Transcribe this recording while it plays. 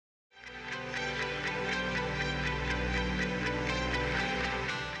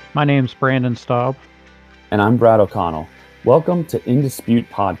My name's Brandon Staub. And I'm Brad O'Connell. Welcome to In Dispute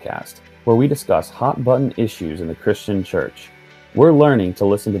Podcast, where we discuss hot-button issues in the Christian church. We're learning to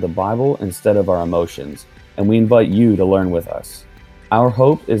listen to the Bible instead of our emotions, and we invite you to learn with us. Our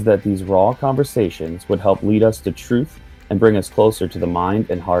hope is that these raw conversations would help lead us to truth and bring us closer to the mind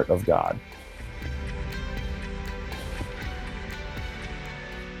and heart of God.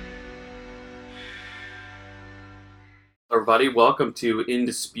 Everybody, welcome to In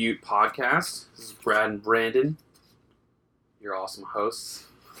Dispute Podcast. This is Brad and Brandon, your awesome hosts.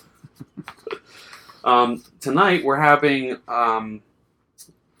 Tonight we're having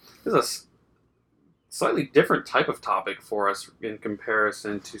this is a slightly different type of topic for us in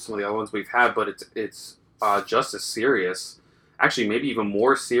comparison to some of the other ones we've had, but it's just as serious, actually maybe even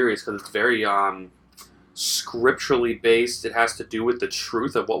more serious because it's very scripturally based. It has to do with the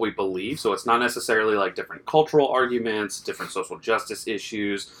truth of what we believe, so it's not necessarily like different cultural arguments, different social justice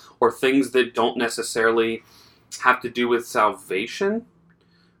issues, or things that don't necessarily have to do with salvation.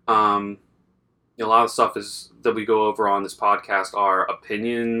 A lot of stuff that we go over on this podcast are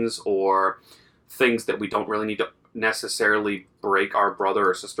opinions or things that we don't really need to necessarily break our brother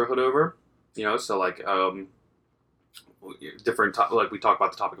or sisterhood over. So like like we talked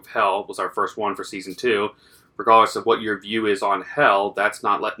about the topic of hell was our first one for season 2. Regardless of what your view is on hell, that's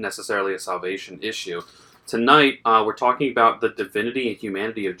not necessarily a salvation issue. Tonight, we're talking about the divinity and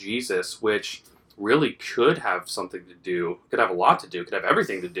humanity of Jesus, which really could have something to do, could have a lot to do, could have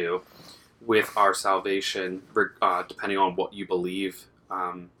everything to do with our salvation, depending on what you believe.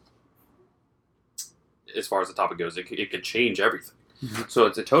 As far as the topic goes, it could change everything. Mm-hmm. So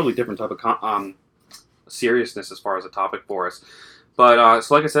it's a totally different type of seriousness as far as a topic for us. But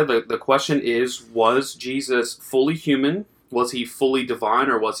so like I said, the question is, was Jesus fully human? Was he fully divine,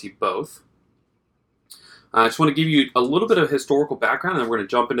 or was he both? I just want to give you a little bit of historical background, and then we're going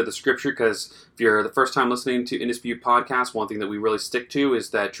to jump into the scripture, because if you're the first time listening to In Dispute Podcast, one thing that we really stick to is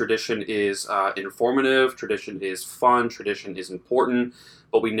that tradition is informative, tradition is fun, tradition is important,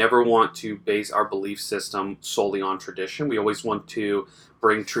 but we never want to base our belief system solely on tradition. We always want to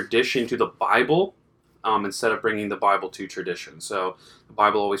bring tradition to the Bible, instead of bringing the Bible to tradition. So the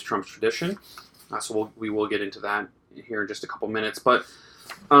Bible always trumps tradition. So we will get into that here in just a couple minutes. But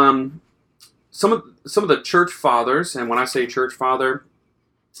some of the church fathers, and when I say church father,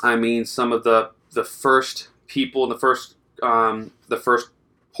 I mean some of the first people in the first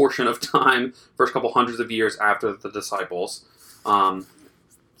portion of time, first couple hundreds of years after the disciples.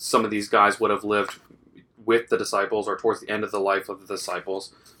 Some of these guys would have lived with the disciples or towards the end of the life of the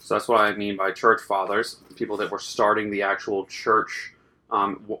disciples. So that's what I mean by church fathers, people that were starting the actual church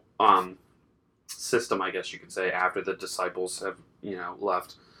system, I guess you could say, after the disciples have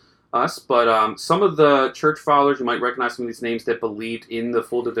left us. But some of the church fathers, you might recognize some of these names, that believed in the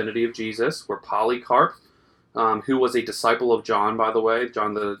full divinity of Jesus were Polycarp, who was a disciple of John, by the way,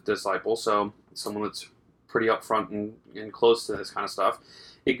 John the disciple, so someone that's pretty upfront and close to this kind of stuff.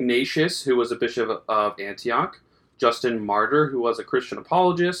 Ignatius, who was a bishop of Antioch. Justin Martyr, who was a Christian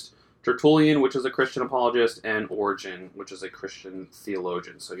apologist. Tertullian, which is a Christian apologist. And Origen, which is a Christian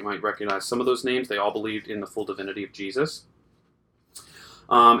theologian. So you might recognize some of those names. They all believed in the full divinity of Jesus.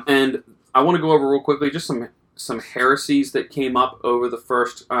 And I want to go over real quickly just some heresies that came up over the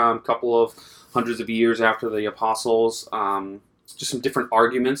first couple of hundreds of years after the apostles. Just some different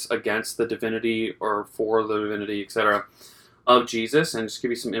arguments against the divinity or for the divinity, etc., of Jesus, and just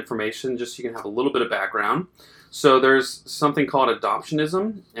give you some information just so you can have a little bit of background. So there's something called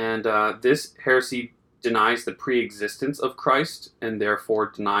adoptionism, and this heresy denies the pre-existence of Christ and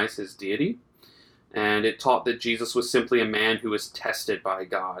therefore denies his deity. And it taught that Jesus was simply a man who was tested by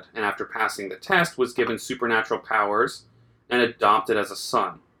God, and after passing the test was given supernatural powers and adopted as a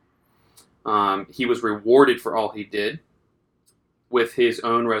son. He was rewarded for all he did with his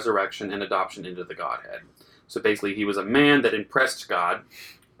own resurrection and adoption into the Godhead. So basically, he was a man that impressed God,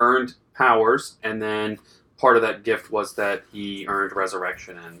 earned powers, and then part of that gift was that he earned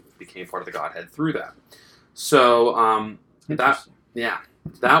resurrection and became part of the Godhead through that. So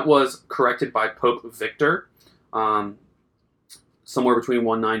that was corrected by Pope Victor, somewhere between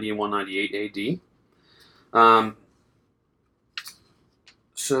 190 and 198 AD.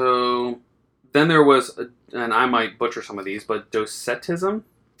 So then there was, and I might butcher some of these, but Docetism.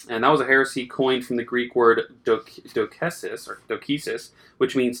 And that was a heresy coined from the Greek word dokesis,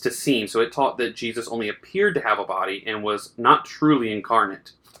 which means to seem. So it taught that Jesus only appeared to have a body and was not truly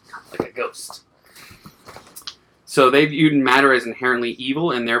incarnate, like a ghost. So they viewed matter as inherently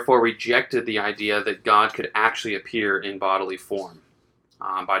evil and therefore rejected the idea that God could actually appear in bodily form.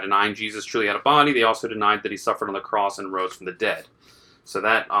 By denying Jesus truly had a body, they also denied that he suffered on the cross and rose from the dead. So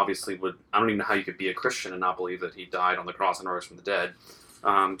that obviously I don't even know how you could be a Christian and not believe that he died on the cross and rose from the dead.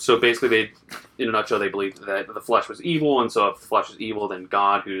 So basically, in a nutshell, they believed that the flesh was evil, and so if the flesh is evil, then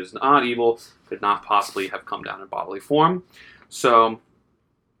God, who is not evil, could not possibly have come down in bodily form. So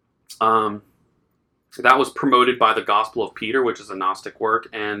that was promoted by the Gospel of Peter, which is a Gnostic work,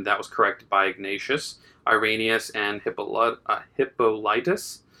 and that was corrected by Ignatius, Irenaeus, and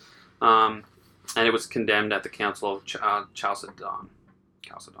Hippolytus. And it was condemned at the Council of Chalcedon.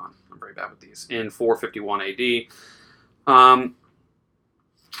 I'm very bad with these. In 451 AD.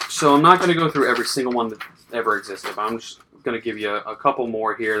 So I'm not going to go through every single one that ever existed, but I'm just going to give you a couple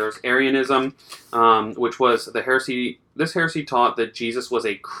more here. There's Arianism, which was the heresy. This heresy taught that Jesus was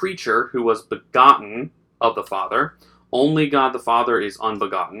a creature who was begotten of the Father. Only God the Father is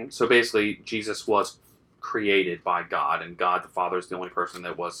unbegotten. So basically, Jesus was created by God, and God the Father is the only person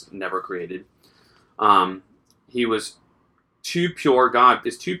that was never created. He was too pure. God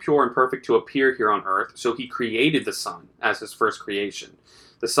is too pure and perfect to appear here on earth, so he created the Son as his first creation.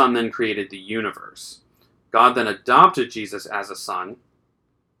 The Son then created the universe. God then adopted Jesus as a son.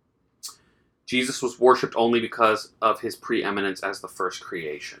 Jesus was worshipped only because of his preeminence as the first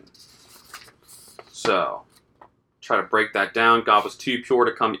creation. So, try to break that down. God was too pure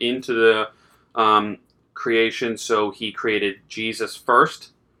to come into the creation, so he created Jesus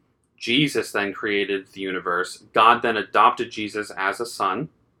first. Jesus then created the universe. God then adopted Jesus as a son,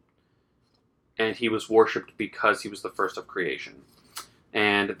 and he was worshipped because he was the first of creation.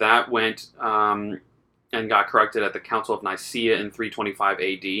 And that went and got corrected at the Council of Nicaea in 325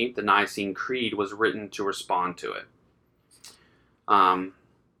 AD. The Nicene Creed was written to respond to it.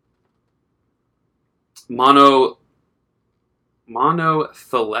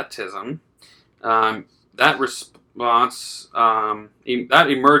 Monotheletism, that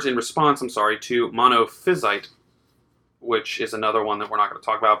emerged in response, to monophysite, which is another one that we're not going to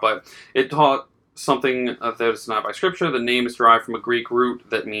talk about, but it taught something that is not by Scripture. The name is derived from a Greek root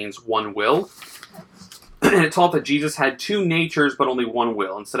that means one will. And it taught that Jesus had two natures, but only one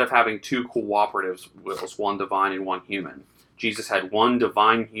will, instead of having two cooperative wills, one divine and one human. Jesus had one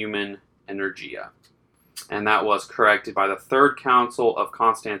divine-human energia. And that was corrected by the Third Council of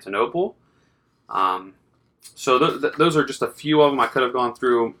Constantinople. So those are just a few of them. I could have gone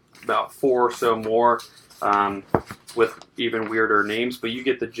through about 4 or so more with even weirder names, but you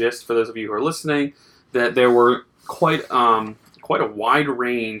get the gist for those of you who are listening, that there were quite a wide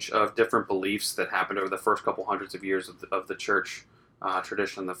range of different beliefs that happened over the first couple hundreds of years of the church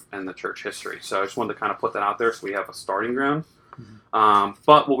tradition and the church history. So I just wanted to kind of put that out there so we have a starting ground. Mm-hmm.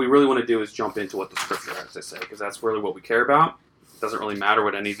 But what we really want to do is jump into what the Scripture has to say, because that's really what we care about. It doesn't really matter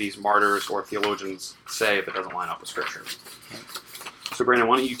what any of these martyrs or theologians say if it doesn't line up with Scripture. So Brandon,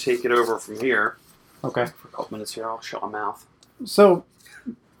 why don't you take it over from here? Okay. For a couple minutes here, I'll shut my mouth. So,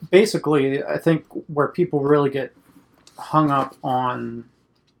 basically, I think where people really get hung up on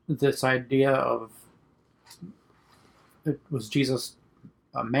this idea of, was Jesus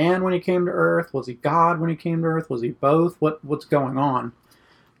a man when he came to earth? Was he God when he came to earth? Was he both? What's going on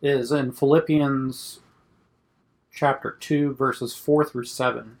is in Philippians chapter 2, verses 4 through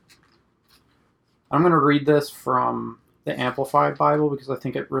 7. I'm going to read this from the Amplified Bible because I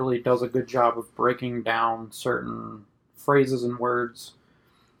think it really does a good job of breaking down certain phrases and words.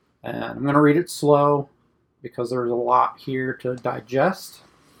 And I'm going to read it slow because there's a lot here to digest.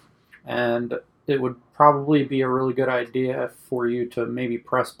 And it would probably be a really good idea for you to maybe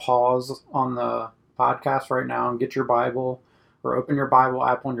press pause on the podcast right now and get your Bible or open your Bible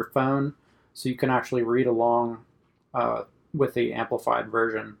app on your phone so you can actually read along with the Amplified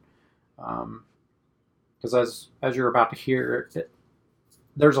version. Because as you're about to hear,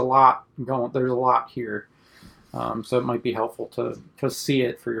 there's a lot here, so it might be helpful to see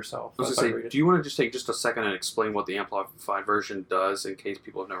it for yourself. I was going to say, do you want to just take just a second and explain what the Amplified version does, in case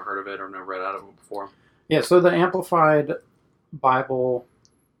people have never heard of it or never read out of it before? Yeah, so the Amplified Bible,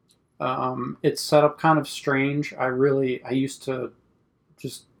 it's set up kind of strange. I used to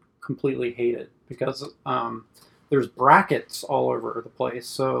just completely hate it because there's brackets all over the place.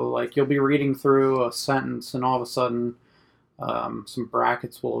 So, like, you'll be reading through a sentence, and all of a sudden, some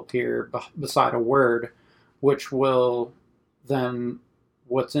brackets will appear beside a word, which will then,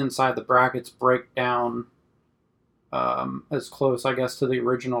 what's inside the brackets, break down as close, I guess, to the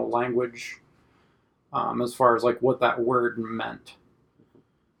original language as far as, like, what that word meant.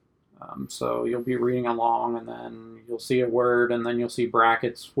 So you'll be reading along, and then you'll see a word, and then you'll see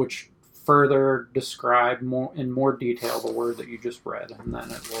brackets, which further describe in more detail the word that you just read, and then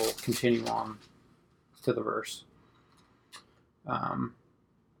it will continue on to the verse.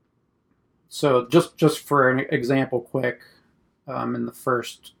 So just for an example quick, in the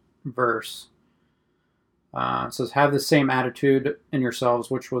first verse. It says, have the same attitude in yourselves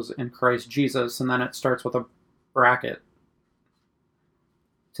which was in Christ Jesus. And then it starts with a bracket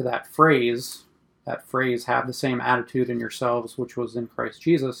to that phrase. That phrase, have the same attitude in yourselves which was in Christ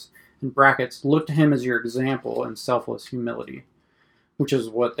Jesus. In brackets, look to him as your example in selfless humility, which is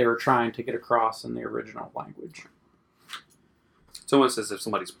what they were trying to get across in the original language. It's almost as if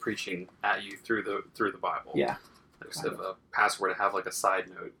somebody's preaching at you through the Bible. Yeah. As if a pastor were to have like a side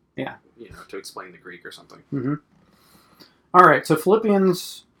note. Yeah. To explain the Greek or something. Mm-hmm. All right, so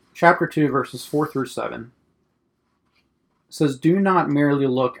Philippians chapter 2, verses 4 through 7 says, do not merely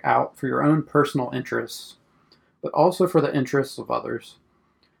look out for your own personal interests, but also for the interests of others.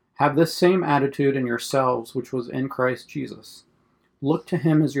 Have this same attitude in yourselves which was in Christ Jesus. Look to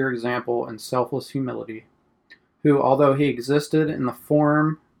him as your example in selfless humility, who, although he existed in the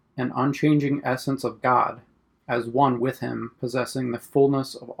form and unchanging essence of God, as one with him, possessing the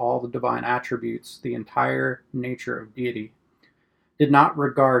fullness of all the divine attributes, the entire nature of deity, did not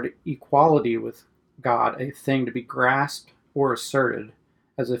regard equality with God a thing to be grasped or asserted,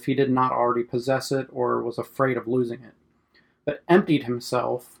 as if he did not already possess it or was afraid of losing it, but emptied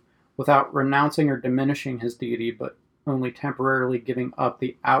himself without renouncing or diminishing his deity, but only temporarily giving up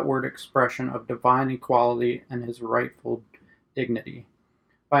the outward expression of divine equality and his rightful dignity.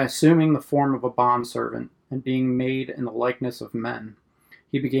 By assuming the form of a bondservant and being made in the likeness of men,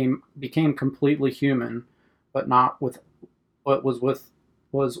 he became completely human, but was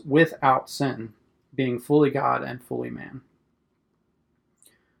without sin, being fully God and fully man.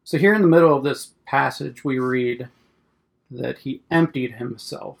 So here in the middle of this passage, we read that he emptied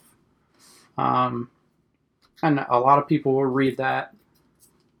himself. And a lot of people will read that,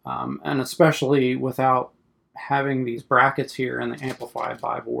 and especially without having these brackets here in the Amplified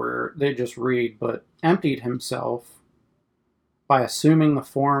Bible where they just read, but emptied himself by assuming the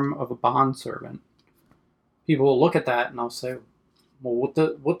form of a bondservant. People will look at that and they'll say, well,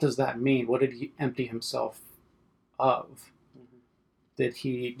 what does that mean? What did he empty himself of?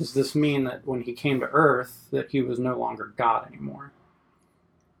 Does this mean that when he came to earth that he was no longer God anymore?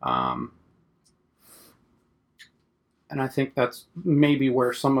 And I think that's maybe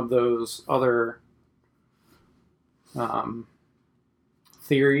where some of those other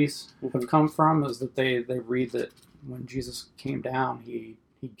theories have come from, is that they read that when Jesus came down, he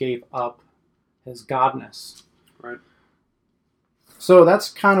gave up his godness. Right. So that's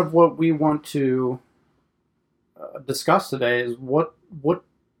kind of what we want to discuss today, is what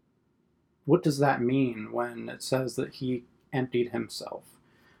does that mean when it says that he emptied himself?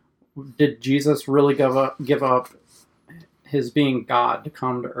 Did Jesus really give up his being God to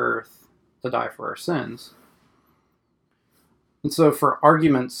come to earth to die for our sins? And so for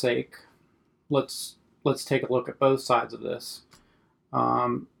argument's sake, let's take a look at both sides of this.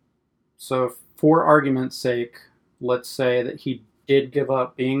 So for argument's sake, let's say that he did give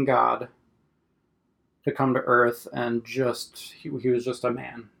up being God to come to earth, and he was just a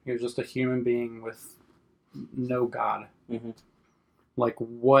man. He was just a human being with no God. Mm-hmm. Like,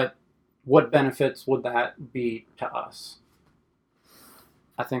 what benefits would that be to us?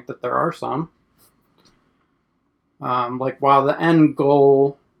 I think that there are some. While the end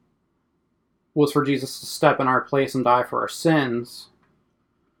goal was for Jesus to step in our place and die for our sins,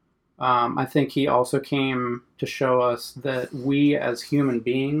 I think he also came to show us that we as human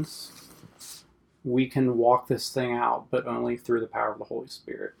beings, we can walk this thing out, but only through the power of the Holy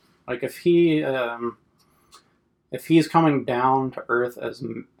Spirit. Like, if he's coming down to earth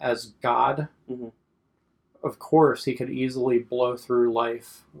as God, mm-hmm. of course he could easily blow through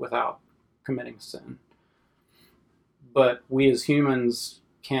life without committing sin. But we as humans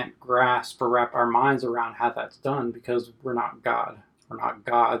can't grasp or wrap our minds around how that's done, because we're not God. We're not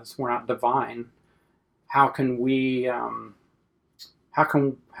gods. We're not divine. How can we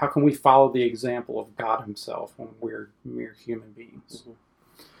follow the example of God himself when we're mere human beings? Mm-hmm.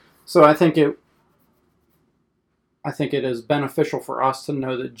 So I think it is beneficial for us to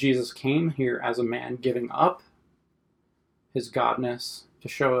know that Jesus came here as a man, giving up his godness to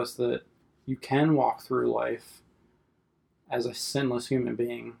show us that you can walk through life as a sinless human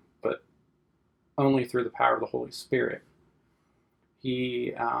being, but only through the power of the Holy Spirit.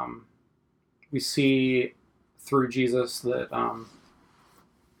 We see through Jesus that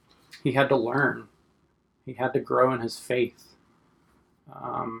he had to learn. He had to grow in his faith.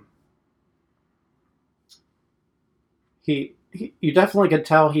 You definitely could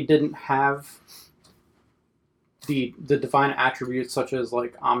tell he didn't have the divine attributes such as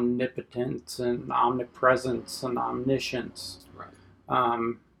like omnipotence and omnipresence and omniscience.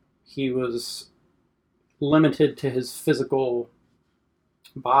 Right. He was limited to his physical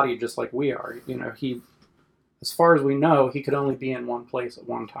body just like we are. He, as far as we know, he could only be in one place at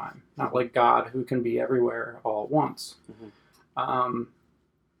one time. Not like God, who can be everywhere all at once. Mm-hmm.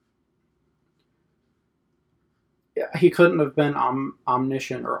 He couldn't have been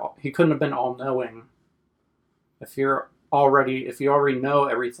omniscient, or he couldn't have been all-knowing. If you already know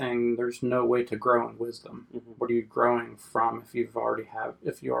everything, there's no way to grow in wisdom. Mm-hmm. What are you growing from if you already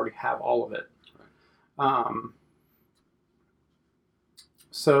have all of it? Right.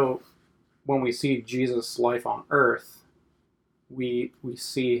 So when we see Jesus' life on earth, we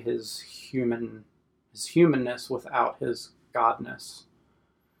see his humanness without his godness,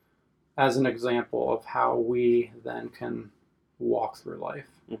 as an example of how we then can walk through life.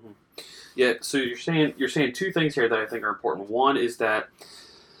 Mm-hmm. Yeah, so you're saying two things here that I think are important. One is that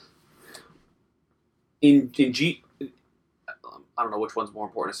I don't know which one's more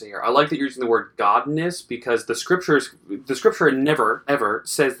important to say here. I like that you're using the word godness, because the scripture never ever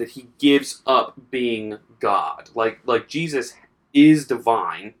says that he gives up being God. Like Jesus is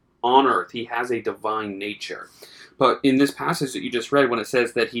divine on earth. He has a divine nature. But in this passage that you just read, when it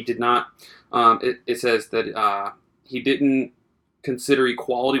says that he did not, it says that he didn't consider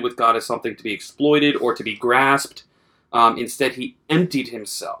equality with God as something to be exploited or to be grasped. Instead, he emptied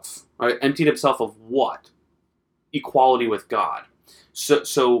himself. Right? Emptied himself of what? Equality with God.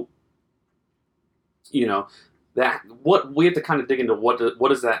 So that what we have to kind of dig into what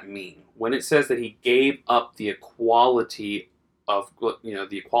does that mean when it says that he gave up the equality of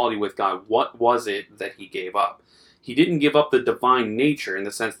the equality with God. What was it that he gave up? He didn't give up the divine nature, in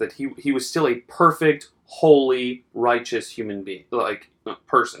the sense that he was still a perfect, holy, righteous human being,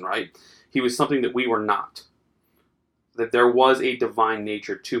 person, right? He was something that we were not. That there was a divine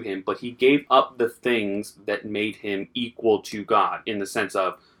nature to him, but he gave up the things that made him equal to God, in the sense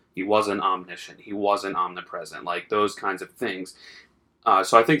of he wasn't omniscient, he wasn't omnipresent, like those kinds of things.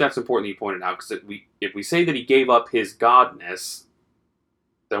 So I think that's important that you pointed out, because if we say that he gave up his godness,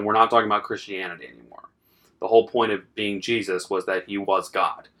 then we're not talking about Christianity anymore. The whole point of being Jesus was that he was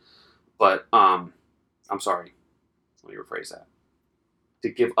God. But, I'm sorry, let me rephrase that. To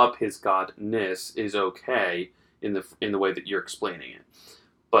give up his godness is okay in the way that you're explaining it.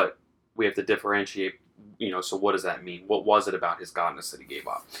 But we have to differentiate, so what does that mean? What was it about his godness that he gave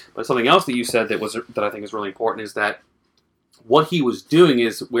up? But something else that you said that I think is really important is that what he was doing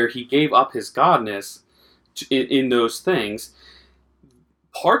is, where he gave up his godness in those things,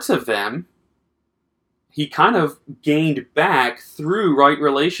 parts of them he kind of gained back through right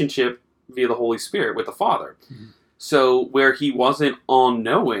relationship via the Holy Spirit with the Father. Mm-hmm. So where he wasn't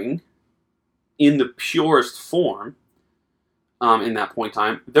all-knowing in the purest form in that point in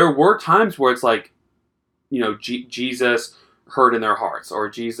time, there were times where it's like, Jesus heard in their hearts, or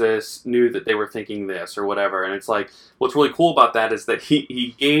Jesus knew that they were thinking this or whatever. And it's like, what's really cool about that is that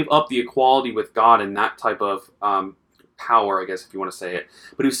he gave up the equality with God in that type of power, I guess, if you want to say it.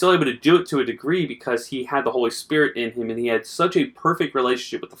 But he was still able to do it to a degree because he had the Holy Spirit in him, and he had such a perfect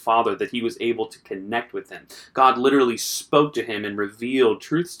relationship with the Father that he was able to connect with him. God literally spoke to him and revealed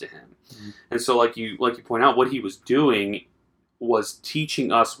truths to him. Mm-hmm. And so, like you point out, what he was doing was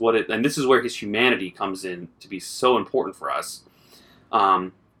teaching us and this is where his humanity comes in to be so important for us,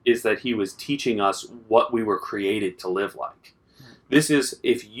 is that he was teaching us what we were created to live like. Mm-hmm. This is,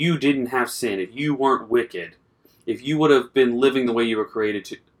 if you didn't have sin, if you weren't wicked, if you would have been living the way you were created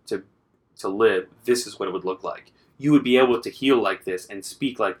to live, this is what it would look like. You would be able to heal like this and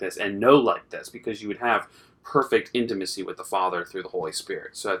speak like this and know like this, because you would have perfect intimacy with the Father through the Holy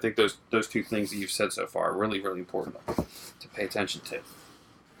Spirit. So I think those two things that you've said so far are really, really important to pay attention to.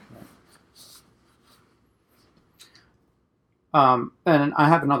 And I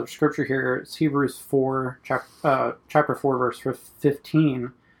have another scripture here. It's Hebrews 4, chapter 4, verse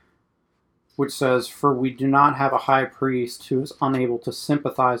 15, which says, "For we do not have a high priest who is unable to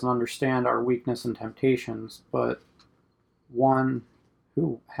sympathize and understand our weakness and temptations, but one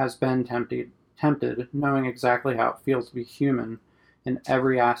who has been tempted, knowing exactly how it feels to be human in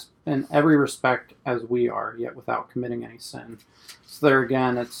every respect as we are, yet without committing any sin." So there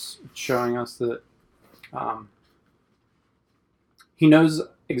again, it's showing us that he knows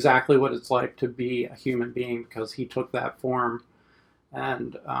exactly what it's like to be a human being, because he took that form,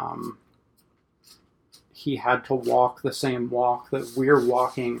 and he had to walk the same walk that we're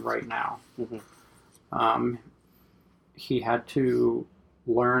walking right now. Mm-hmm. He had to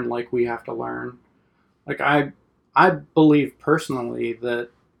learn like we have to learn. Like I believe personally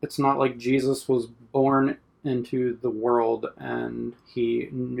that it's not like Jesus was born into the world and he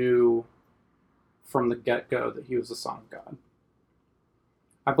knew from the get-go that he was the Son of God.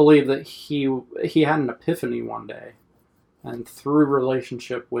 I believe that he had an epiphany one day, and through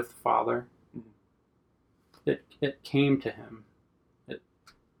relationship with the Father, it came to him.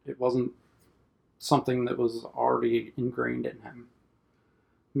 It wasn't something that was already ingrained in him.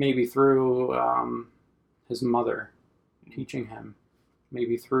 Maybe through his mother teaching him.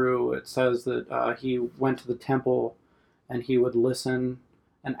 Maybe through, it says that he went to the temple and he would listen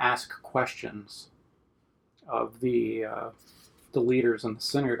and ask questions of the leaders in the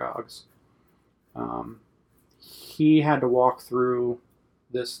synagogues. He had to walk through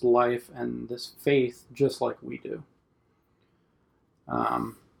this life and this faith just like we do.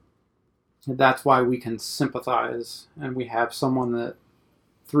 That's why we can sympathize, and we have someone that,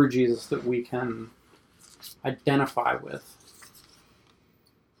 through Jesus, that we can identify with.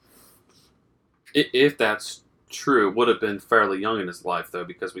 If that's true, it would have been fairly young in his life, though,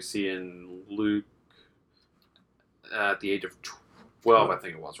 because we see in Luke at the age of 12, I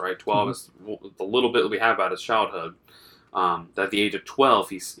think it was, right? 12 is the little bit that we have about his childhood. That at the age of 12,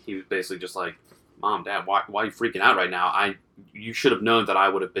 he was basically just like, Mom, Dad, why are you freaking out right now? You should have known that I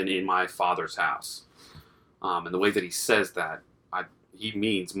would have been in my father's house. And the way that he says that, he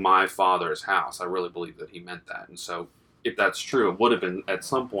means my father's house. I really believe that he meant that. And so, if that's true, it would have been at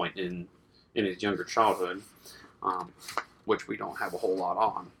some point in his younger childhood, which we don't have a whole lot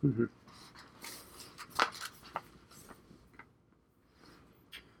on. Mm-hmm.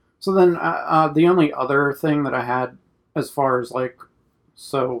 So then, the only other thing that I had, as far as like,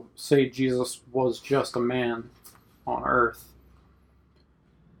 so say Jesus was just a man on earth,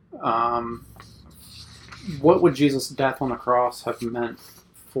 what would Jesus' death on the cross have meant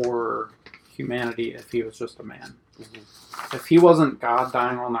for humanity if he was just a man? Mm-hmm. If he wasn't God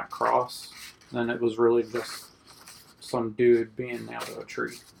dying on that cross, then it was really just some dude being nailed to a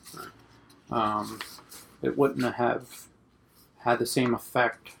tree. Right. It wouldn't have had the same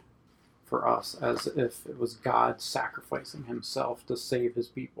effect for us as if it was God sacrificing himself to save his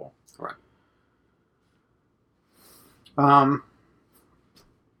people. Right.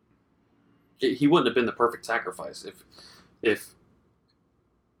 He wouldn't have been the perfect sacrifice if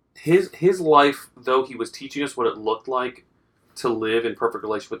his life, though he was teaching us what it looked like to live in perfect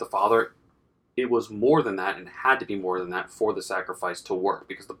relationship with the Father, it was more than that and had to be more than that for the sacrifice to work.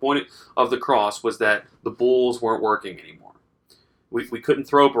 Because the point of the cross was that the bulls weren't working anymore. We couldn't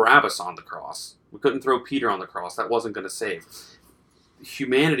throw Barabbas on the cross. We couldn't throw Peter on the cross. That wasn't going to save.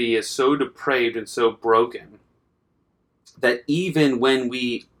 Humanity is so depraved and so broken that even when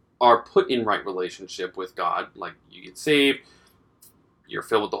we are put in right relationship with God, like you get saved, you're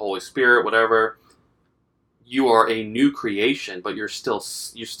filled with the Holy Spirit, whatever, you are a new creation, but you're still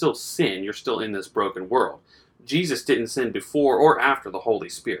sin. You're still in this broken world. Jesus didn't sin before or after the Holy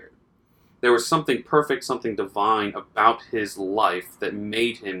Spirit. There was something perfect, something divine about his life that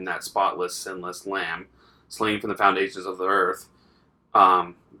made him that spotless, sinless lamb, slain from the foundations of the earth,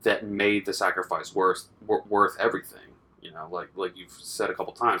 that made the sacrifice worth everything. You know, like you've said a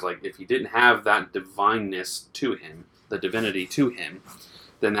couple times, like if he didn't have that divineness to him, the divinity to him,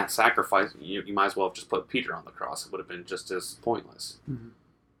 then that sacrifice, you might as well have just put Peter on the cross. It would have been just as pointless.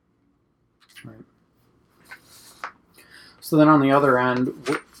 Mm-hmm. Right. So then on the other end,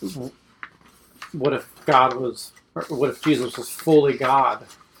 what if Jesus was fully God?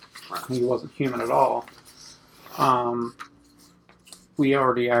 Right. He wasn't human at all. We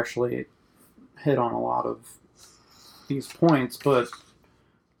already actually hit on a lot of these points, but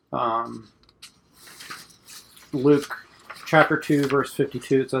Luke chapter 2, verse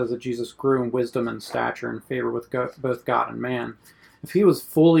 52, it says that Jesus grew in wisdom and stature and favor with both God and man. If he was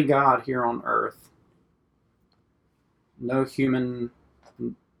fully God here on earth, no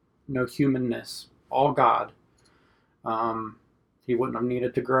humanness, all God, he wouldn't have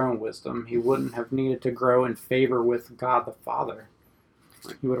needed to grow in wisdom. He wouldn't have needed to grow in favor with God the Father.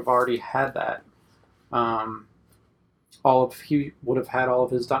 He would have already had that. He would have had all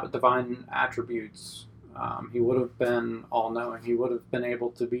of his divine attributes. He would have been all-knowing. He would have been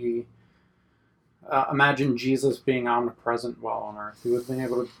able to be... imagine Jesus being omnipresent while on earth. He would have been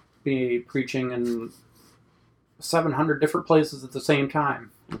able to be preaching in 700 different places at the same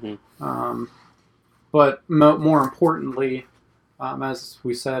time. Mm-hmm. But more importantly, as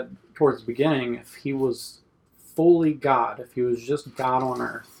we said towards the beginning, if he was fully God, if he was just God on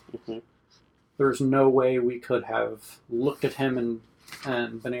earth, mm-hmm. there's no way we could have looked at him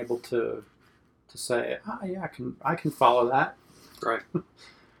and been able to say, yeah, I can follow that. Right.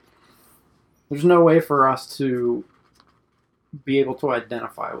 There's no way for us to be able to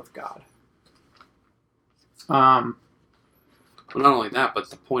identify with God. Well, not only that, but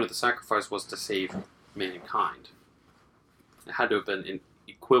the point of the sacrifice was to save mankind. It had to have been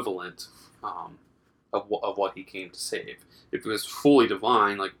equivalent of what he came to save. If it was fully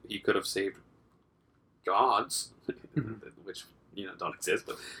divine, like he could have saved gods, which don't exist,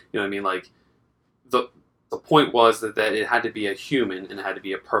 but you know what I mean. Like the point was that it had to be a human and it had to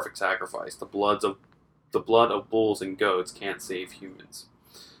be a perfect sacrifice. The blood of bulls and goats can't save humans.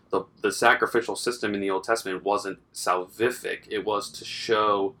 The sacrificial system in the Old Testament wasn't salvific. It was to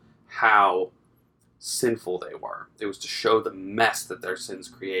show how sinful they were. It was to show the mess that their sins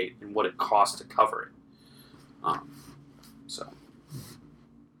create and what it cost to cover it.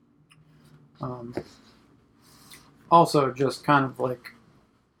 Also, just kind of like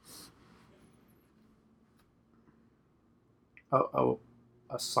a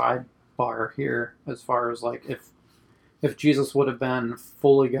sidebar here, as far as like if Jesus would have been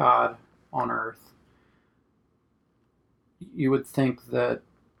fully God on earth, you would think that,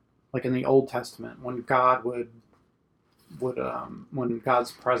 like in the Old Testament, when God when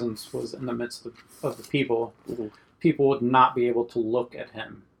God's presence was in the midst of the people, people would not be able to look at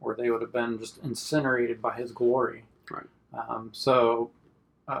him, or they would have been just incinerated by his glory. Right. So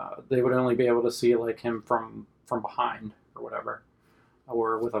they would only be able to see like him from behind or whatever,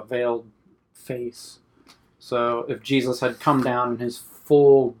 or with a veiled face. So if Jesus had come down in his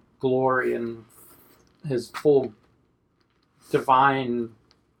full glory and his full divine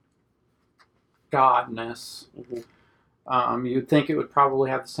godness, you'd think it would probably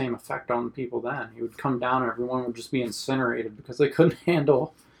have the same effect on the people then. He would come down and everyone would just be incinerated because they couldn't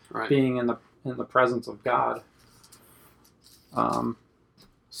handle being in the presence of God.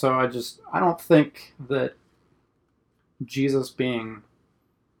 So I don't think that Jesus being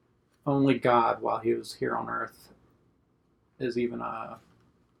only God while he was here on earth is even a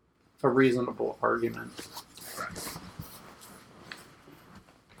reasonable argument.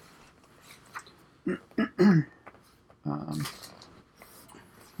 I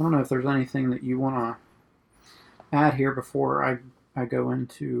don't know if there's anything that you want to add here before I go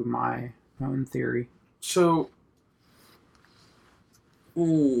into my own theory. So,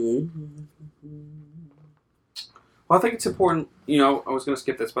 well, I think it's important, I was going to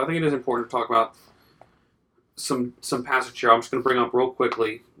skip this, but I think it is important to talk about some passage here. I'm just going to bring up real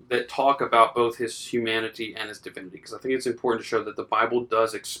quickly that talk about both his humanity and his divinity, because I think it's important to show that the Bible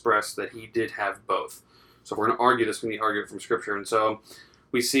does express that he did have both. So if we're going to argue this, we need to argue it from Scripture. And so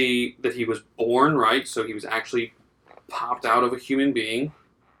we see that he was born, right? So he was actually popped out of a human being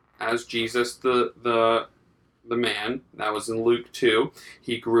as Jesus, the man. That was in Luke 2.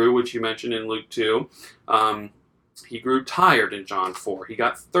 He grew, which you mentioned in Luke 2. He grew tired in John 4. He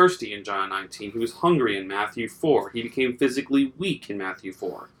got thirsty in John 19. He was hungry in Matthew 4. He became physically weak in Matthew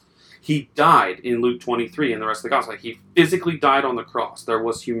 4. He died in Luke 23 and the rest of the gospel. He physically died on the cross. There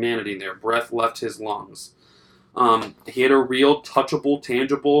was humanity there. Breath left his lungs. He had a real, touchable,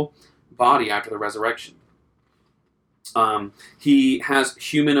 tangible body after the resurrection. He has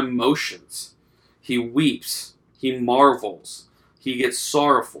human emotions. He weeps. He marvels. He gets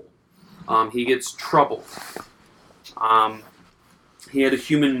sorrowful. He gets troubled. He had a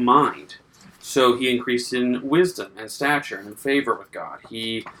human mind. So he increased in wisdom and stature and in favor with God.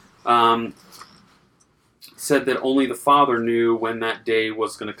 He said that only the Father knew when that day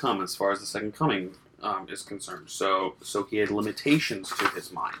was going to come as far as the second coming is concerned. So he had limitations to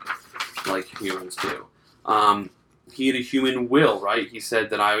his mind, like humans do. He had a human will, right? He said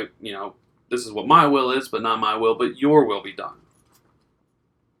that this is what my will is, but not my will, but your will be done.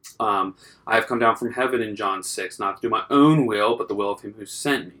 I have come down from heaven in John 6, not to do my own will, but the will of him who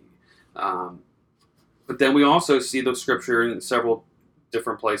sent me. But then we also see the Scripture in several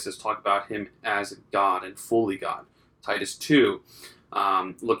different places talk about him as God and fully God. Titus 2,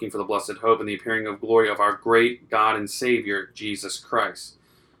 looking for the blessed hope and the appearing of glory of our great God and Savior, Jesus Christ.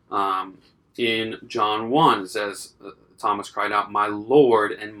 In John 1, it says, Thomas cried out, "My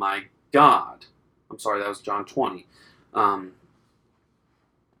Lord and my God." I'm sorry, that was John 20.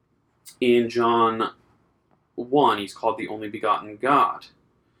 In John 1, he's called the only begotten God.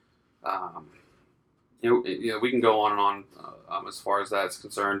 We can go on and on as far as that's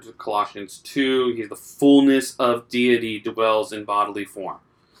concerned. Colossians 2, he's the fullness of deity dwells in bodily form.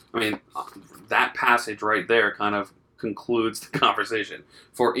 I mean, that passage right there kind of concludes the conversation.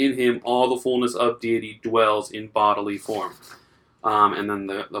 For in him all the fullness of deity dwells in bodily form. And then,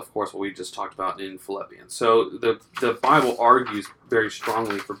 of course, what we just talked about in Philippians. So the Bible argues very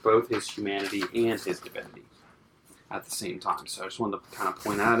strongly for both his humanity and his divinity at the same time. So I just wanted to kind of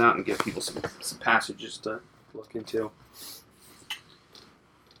point that out and give people some passages to look into.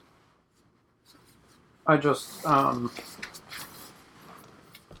 I just,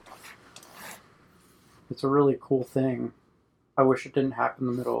 it's a really cool thing I wish it didn't happen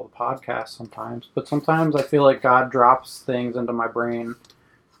in the middle of the podcast sometimes, but sometimes I feel like God drops things into my brain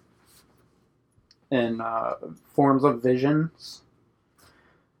in forms of visions.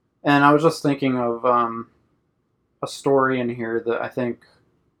 And I was just thinking of a story in here that I think,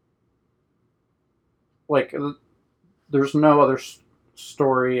 like, there's no other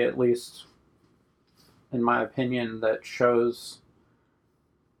story, at least in my opinion, that shows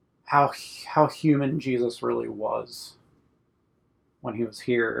how human Jesus really was when he was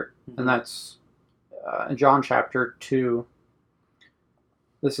here. And that's in John chapter 2.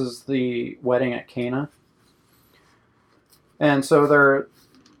 This is the wedding at Cana. And so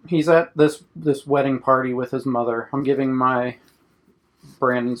he's at this wedding party with his mother. I'm giving my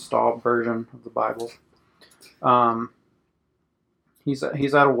Brandon Staub version of the Bible. He's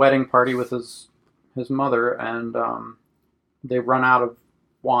at a wedding party with his mother, and they run out of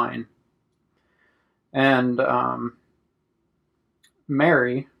wine. And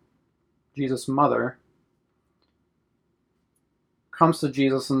Mary, Jesus' mother, comes to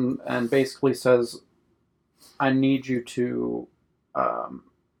Jesus and basically says, I need you to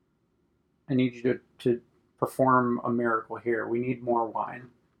perform a miracle here. We need more wine.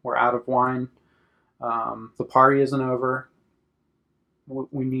 We're out of wine. The party isn't over.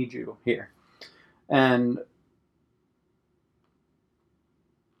 We need you here. And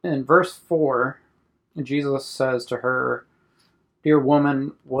in verse 4, Jesus says to her, Dear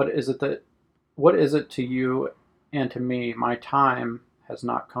woman, what is it to you and to me? My time has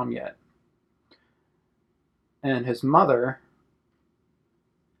not come yet. And his mother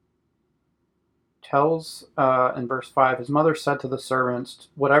tells, in verse 5, his mother said to the servants,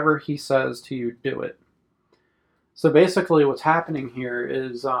 whatever he says to you, do it. So basically what's happening here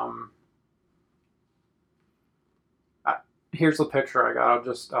is, here's the picture I got.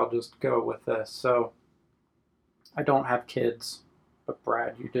 I'll just go with this. So I don't have kids, but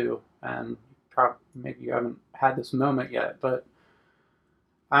Brad, you do. And maybe you haven't had this moment yet, but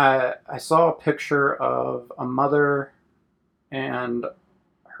I saw a picture of a mother and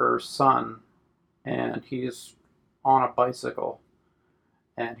her son, and he's on a bicycle,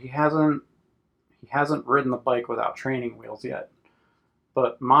 and he hasn't ridden the bike without training wheels yet.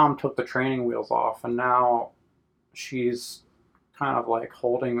 But mom took the training wheels off, and now she's kind of like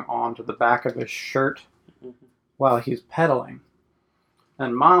holding on to the back of his shirt while he's pedaling.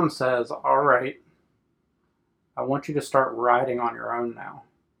 And mom says, all right, I want you to start riding on your own now.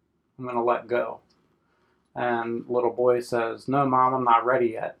 I'm going to let go. And little boy says, no, Mom, I'm not ready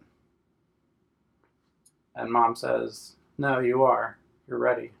yet. And Mom says, no, you are. You're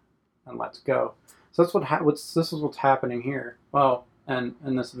ready. And let's go. So that's this is what's happening here. Well, and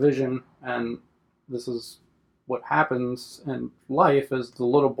in this vision, and this is what happens in life, is the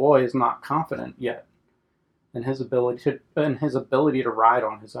little boy is not confident yet in his ability to ride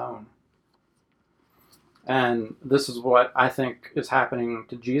on his own. And this is what I think is happening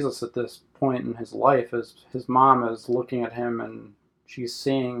to Jesus at this point in his life, is his mom is looking at him and she's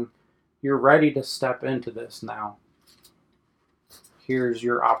seeing, you're ready to step into this now. Here's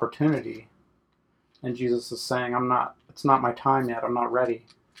your opportunity. And Jesus is saying, it's not my time yet, I'm not ready.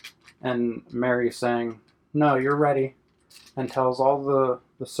 And Mary is saying, no, you're ready. And tells all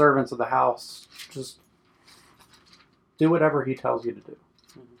the servants of the house, just do whatever he tells you to do.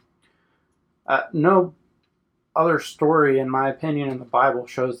 No other story, in my opinion, in the Bible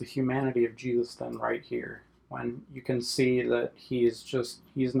shows the humanity of Jesus than right here, when you can see that he's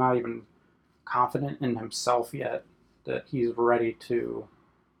not even confident in himself yet, that he's ready to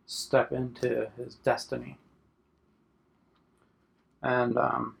step into his destiny. And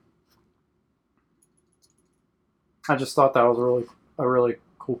I just thought that was a really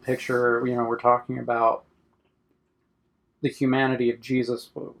cool picture. You know, we're talking about the humanity of Jesus,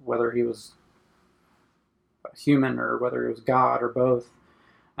 whether he was human or whether he was God or both.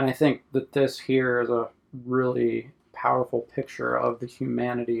 And I think that this here is a really powerful picture of the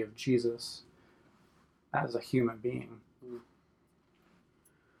humanity of Jesus as a human being.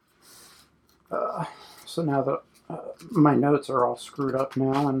 So now that my notes are all screwed up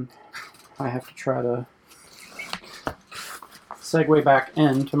now, and I have to try to segue back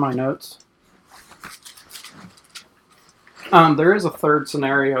into my notes. There is a third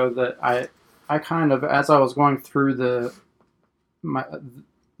scenario that I kind of, as I was going through the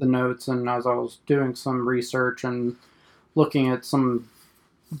notes, and as I was doing some research and looking at some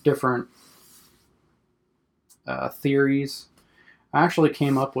different theories, I actually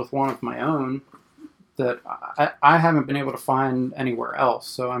came up with one of my own that I haven't been able to find anywhere else,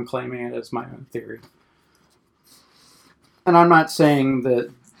 so I'm claiming it as my own theory. And I'm not saying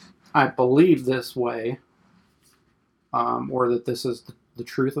that I believe this way, or that this is the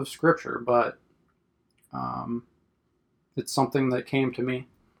truth of Scripture, but it's something that came to me.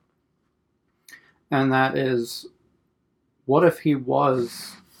 And that is, what if he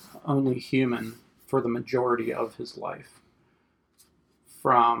was only human for the majority of his life?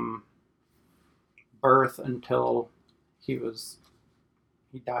 From birth until he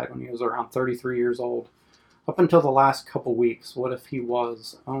died when he was around 33 years old. Up until the last couple weeks, what if he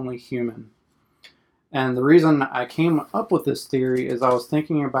was only human? And the reason I came up with this theory is I was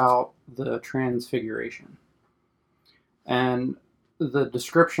thinking about the Transfiguration. And the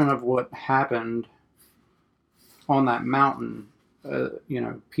description of what happened on that mountain,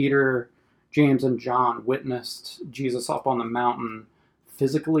 Peter, James, and John witnessed Jesus up on the mountain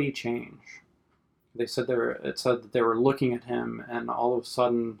physically change. It said that they were looking at him, and all of a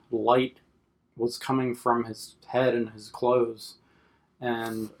sudden light was coming from his head and his clothes,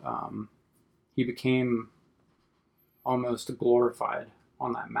 and he became almost glorified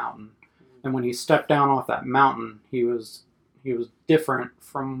on that mountain. And when he stepped down off that mountain, he was different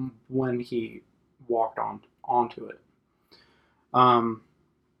from when he walked onto it.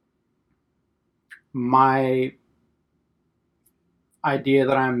 My idea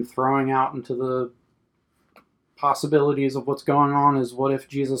that I'm throwing out into the possibilities of what's going on is, what if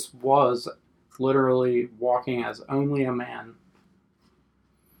Jesus was literally walking as only a man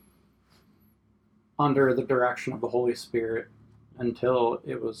under the direction of the Holy Spirit until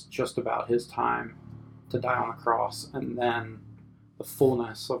it was just about his time to die on the cross, and then the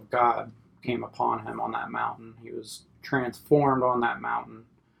fullness of God came upon him on that mountain. He was transformed on that mountain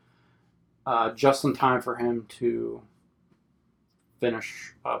just in time for him to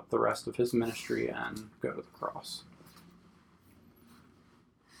finish up the rest of his ministry and go to the cross.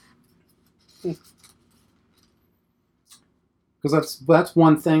 Because that's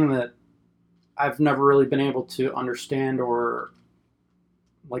one thing that I've never really been able to understand, or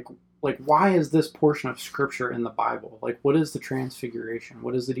like why is this portion of Scripture in the Bible? Like, what is the Transfiguration?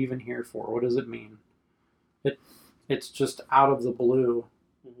 What is it even here for? What does it mean? It's just out of the blue.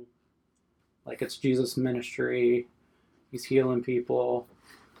 Mm-hmm. Like, it's Jesus' ministry. He's healing people.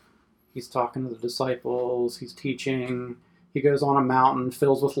 He's talking to the disciples. He's teaching. He goes on a mountain,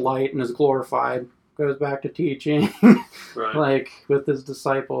 fills with light, and is glorified. Goes back to teaching, right. Like with his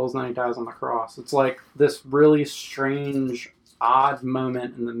disciples, and then he dies on the cross. It's like this really strange, odd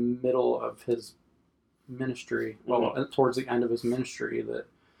moment in the middle of his ministry. Mm-hmm. Well, towards the end of his ministry, that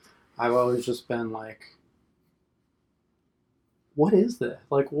I've always just been like, what is this?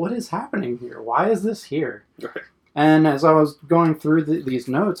 Like, what is happening here? Why is this here? Right. And as I was going through these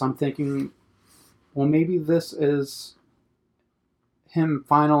notes, I'm thinking, well, maybe this is him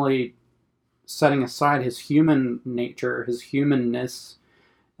finally setting aside his human nature, his humanness,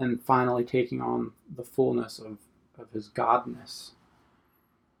 and finally taking on the fullness of his godness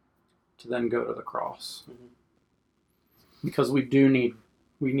to then go to the cross. Mm-hmm. Because we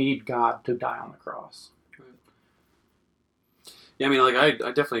need God to die on the cross. Yeah, I mean, like, I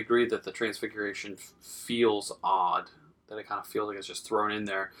definitely agree that the Transfiguration feels odd, that it kind of feels like it's just thrown in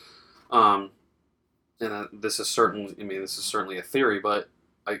there. And this is certainly a theory, but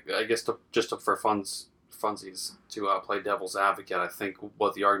I guess for funsies to play devil's advocate, I think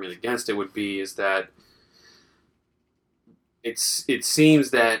what the argument against it would be is that it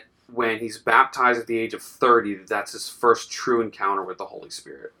seems that when he's baptized at the age of 30, that's his first true encounter with the Holy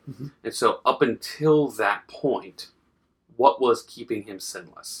Spirit. Mm-hmm. And so up until that point, what was keeping him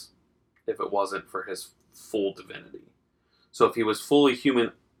sinless if it wasn't for his full divinity? So if he was fully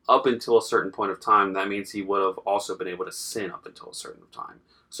human up until a certain point of time, that means he would have also been able to sin up until a certain time.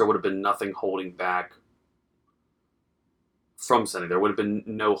 So there would have been nothing holding back from sinning. There would have been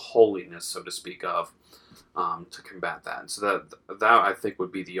no holiness, so to speak, of to combat that. And so that I think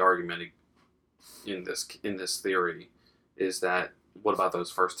would be the argument in this theory, is that what about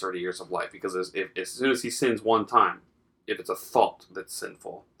those first 30 years of life? Because as soon as he sins one time, if it's a thought that's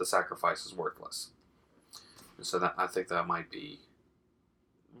sinful, the sacrifice is worthless. And so that I think that might be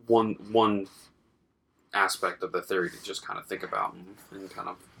one aspect of the theory to just kind of think about and kind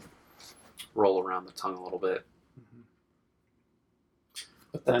of roll around the tongue a little bit. Mm-hmm.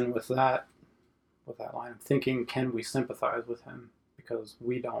 But then with that line of thinking, can we sympathize with him? Because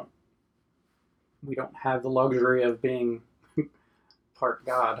we don't have the luxury of being part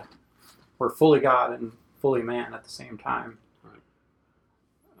God. We're fully God and fully man at the same time.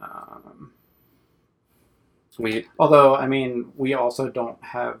 Right. Although, I mean, we also don't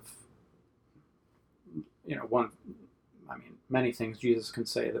have, many things Jesus can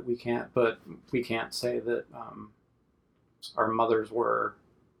say that we can't, but we can't say that our mothers were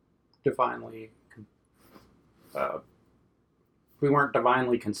divinely weren't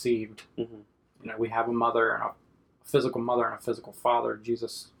divinely conceived. Mhm. We have a mother and a physical mother and a physical father.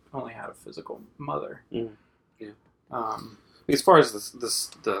 Jesus only had a physical mother. Mhm. Yeah. Um, As far as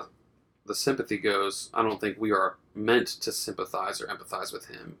the sympathy goes, I don't think we are meant to sympathize or empathize with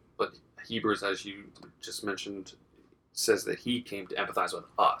him. But Hebrews, as you just mentioned, says that he came to empathize with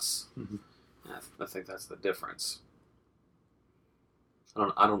us. Mhm. I think that's the difference.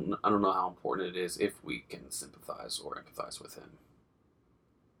 I don't know how important it is if we can sympathize or empathize with him.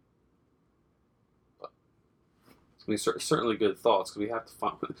 But I mean, certainly good thoughts, because we have to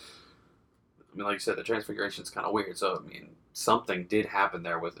find. I mean, like you said, the transfiguration is kind of weird. So I mean, something did happen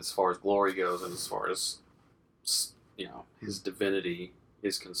there with as far as glory goes, and as far as his divinity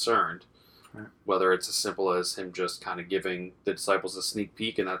is concerned. Right. Whether it's as simple as him just kind of giving the disciples a sneak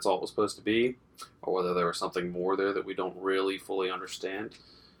peek and that's all it was supposed to be, or whether there was something more there that we don't really fully understand.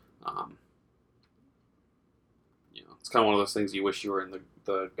 It's kind of one of those things you wish you were in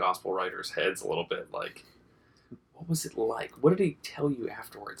the gospel writers' heads a little bit. Like, what was it like? What did he tell you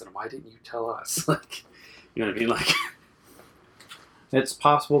afterwards, and why didn't you tell us? Like, you know what I mean? Like, it's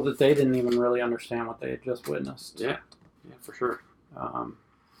possible that they didn't even really understand what they had just witnessed. Yeah, for sure.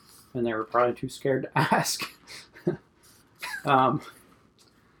 And they were probably too scared to ask. Well,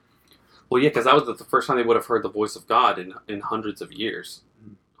 yeah, because that was the first time they would have heard the voice of God in hundreds of years.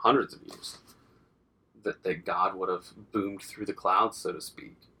 Hundreds of years. That God would have boomed through the clouds, so to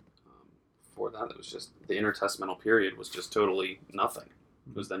speak. Before that, it was just, the intertestamental period was just totally nothing.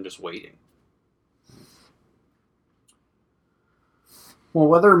 It was them just waiting. Well,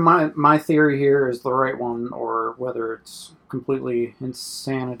 whether my theory here is the right one or whether it's completely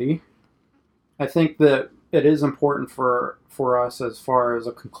insanity, I think that it is important for us, as far as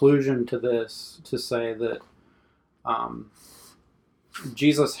a conclusion to this, to say that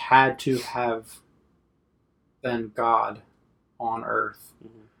Jesus had to have been God on earth.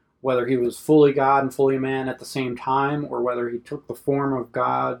 Mm-hmm. Whether he was fully God and fully man at the same time, or whether he took the form of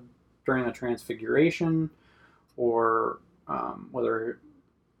God during the transfiguration, or whether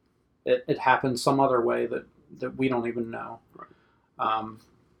it happened some other way that we don't even know. Right.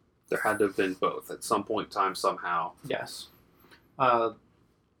 There had to have been both at some point in time, somehow. Yes.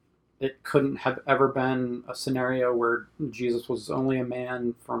 It couldn't have ever been a scenario where Jesus was only a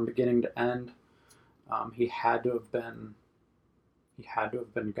man from beginning to end. He had to have been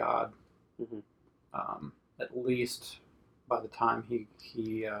God. Mm-hmm. At least by the time he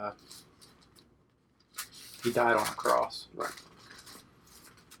died on a cross. Right.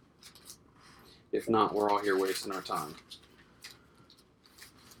 If not, we're all here wasting our time.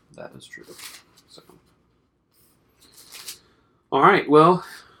 That is true. So, all right. Well,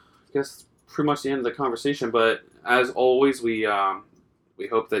 I guess pretty much the end of the conversation. But as always, we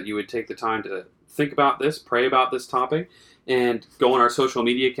hope that you would take the time to think about this, pray about this topic, and go on our social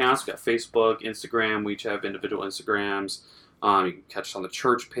media accounts. We've got Facebook, Instagram. We each have individual Instagrams. You can catch us on the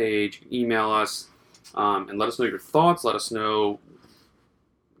church page. You can email us and let us know your thoughts. Let us know,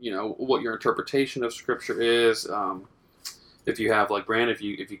 what your interpretation of Scripture is. If you have, like Brandon, if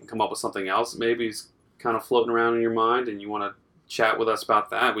you can come up with something else that maybe is kind of floating around in your mind and you want to chat with us about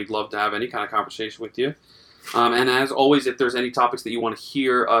that, we'd love to have any kind of conversation with you. And as always, if there's any topics that you want to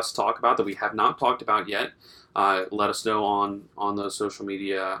hear us talk about that we have not talked about yet, let us know on those social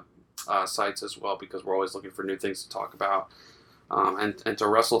media sites as well, because we're always looking for new things to talk about and to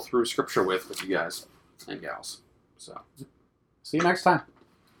wrestle through Scripture with you guys and gals. So, see you next time.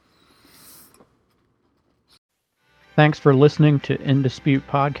 Thanks for listening to In Dispute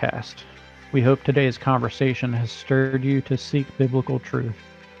Podcast. We hope today's conversation has stirred you to seek biblical truth.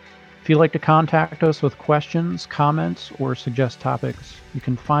 If you'd like to contact us with questions, comments, or suggest topics, you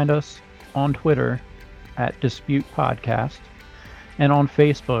can find us on Twitter at Dispute Podcast and on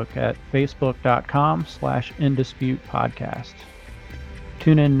Facebook at facebook.com/InDisputePodcast.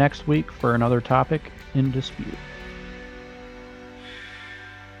 Tune in next week for another topic in dispute.